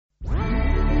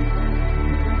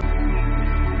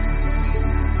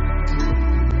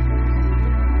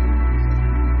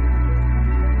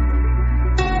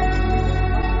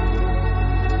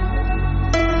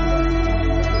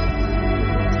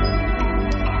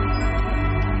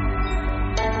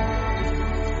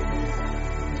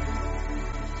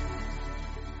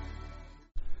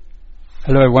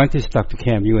Hello, everyone. This is Dr.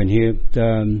 Yuen here.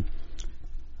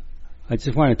 I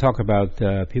just want to talk about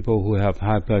people who have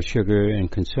high blood sugar and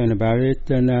concern about it.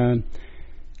 And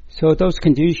so those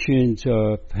conditions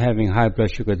of having high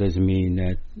blood sugar doesn't mean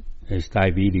that it's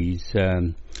diabetes.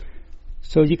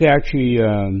 So you can actually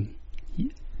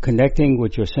connecting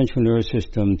with your central nervous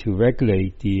system to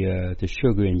regulate the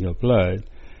sugar in your blood.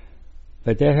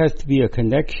 But there has to be a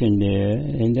connection there,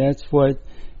 and that's what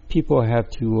people have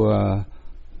to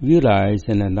realize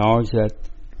and acknowledge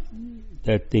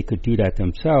that they could do that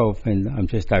themselves, and I'm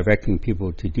just directing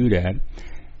people to do that.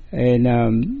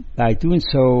 And by doing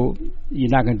so, you're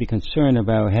not going to be concerned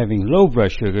about having low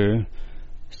blood sugar.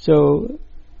 So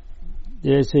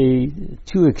there's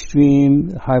two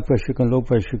extreme high blood sugar and low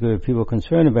blood sugar people are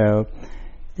concerned about,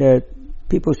 that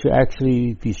people should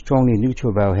actually be strongly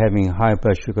neutral about having high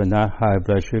blood sugar, not high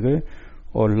blood sugar,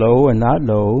 or low and not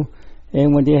low.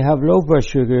 And when they have low blood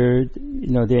sugar,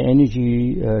 their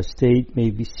energy state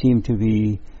may seem to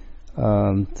be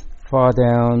far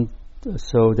down,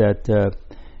 so that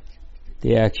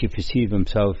they actually perceive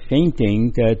themselves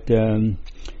fainting, that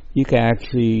you can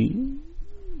actually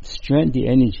strengthen the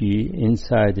energy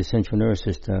inside the central nervous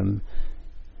system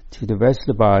to the rest of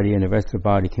the body, and the rest of the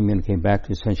body communicate back to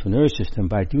the central nervous system.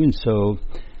 By doing so,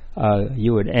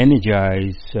 you would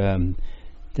energize the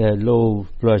low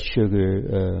blood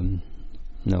sugar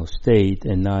state,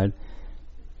 and not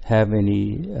have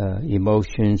any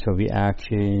emotions or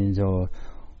reactions or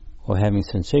having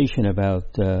sensation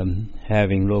about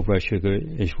having low blood sugar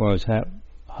as well as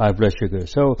high blood sugar.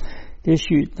 So there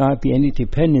should not be any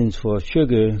dependence for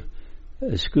sugar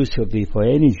exclusively for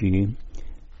energy,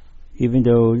 even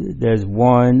though there's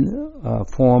one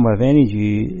form of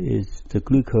energy is the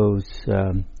glucose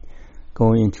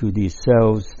going into these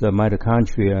cells, the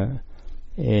mitochondria,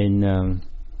 and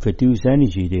produce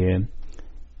energy there.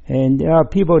 And there are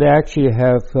people that actually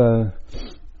have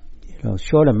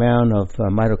short amount of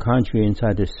mitochondria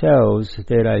inside the cells.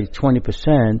 They're like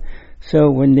 20%.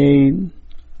 So when they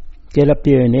get up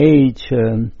there in age,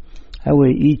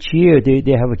 each year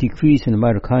they have a decrease in the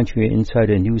mitochondria inside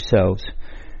the new cells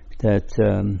that's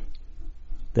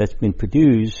been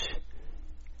produced.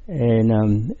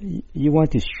 And you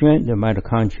want to strengthen the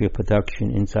mitochondria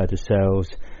production inside the cells,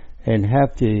 and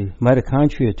have the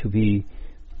mitochondria to be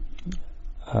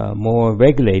more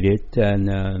regulated,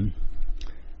 and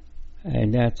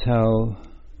that's how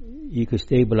you could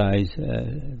stabilize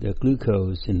the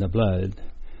glucose in the blood.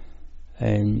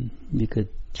 And you could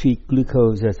treat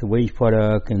glucose as a waste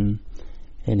product, and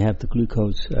have the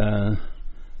glucose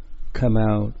come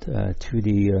out to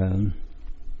the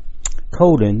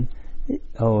colon,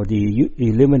 or the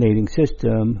eliminating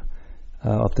system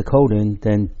of the colon,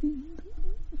 then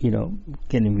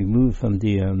getting removed from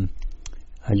the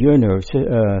urinary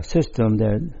system.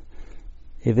 That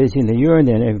if it's in the urine,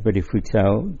 then everybody freaks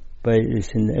out, but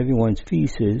it's in everyone's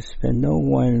feces, then no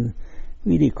one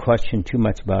really question too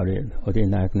much about it, or they're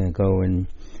not going to go and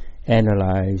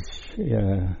analyze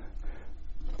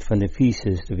from the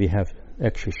feces if we have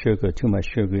extra sugar, too much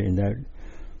sugar in that,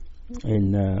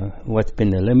 in what's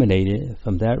been eliminated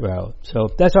from that route. So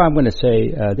that's all I'm going to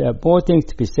say. There are more things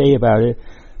to say about it.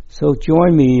 So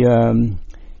join me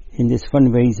in this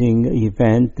fundraising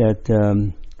event that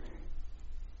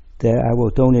I will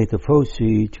donate the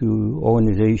proceeds to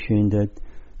organizations that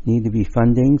need to be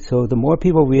funding. So the more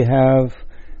people we have,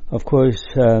 of course,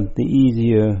 the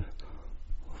easier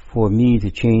for me to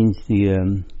change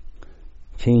the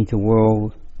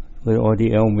world with all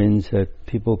the ailments that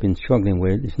people have been struggling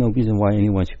with. There's no reason why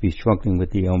anyone should be struggling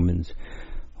with the ailments.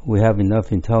 We have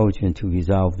enough intelligence to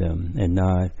resolve them, and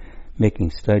not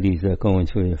making studies that go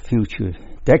into the future,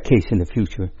 decades in the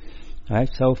future. All right,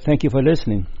 so thank you for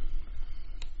listening.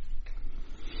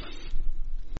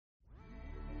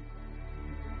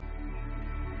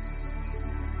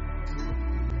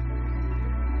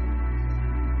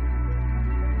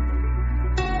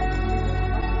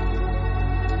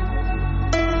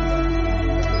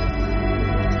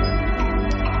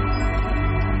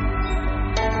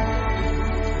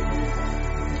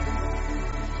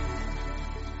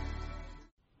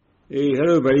 Hey,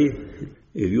 hello everybody.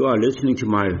 If you are listening to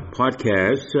my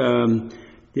podcast,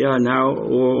 they are now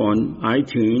all on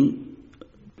iTunes.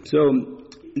 So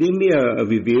leave me a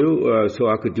review so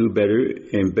I could do better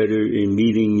in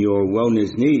meeting your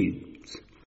wellness need.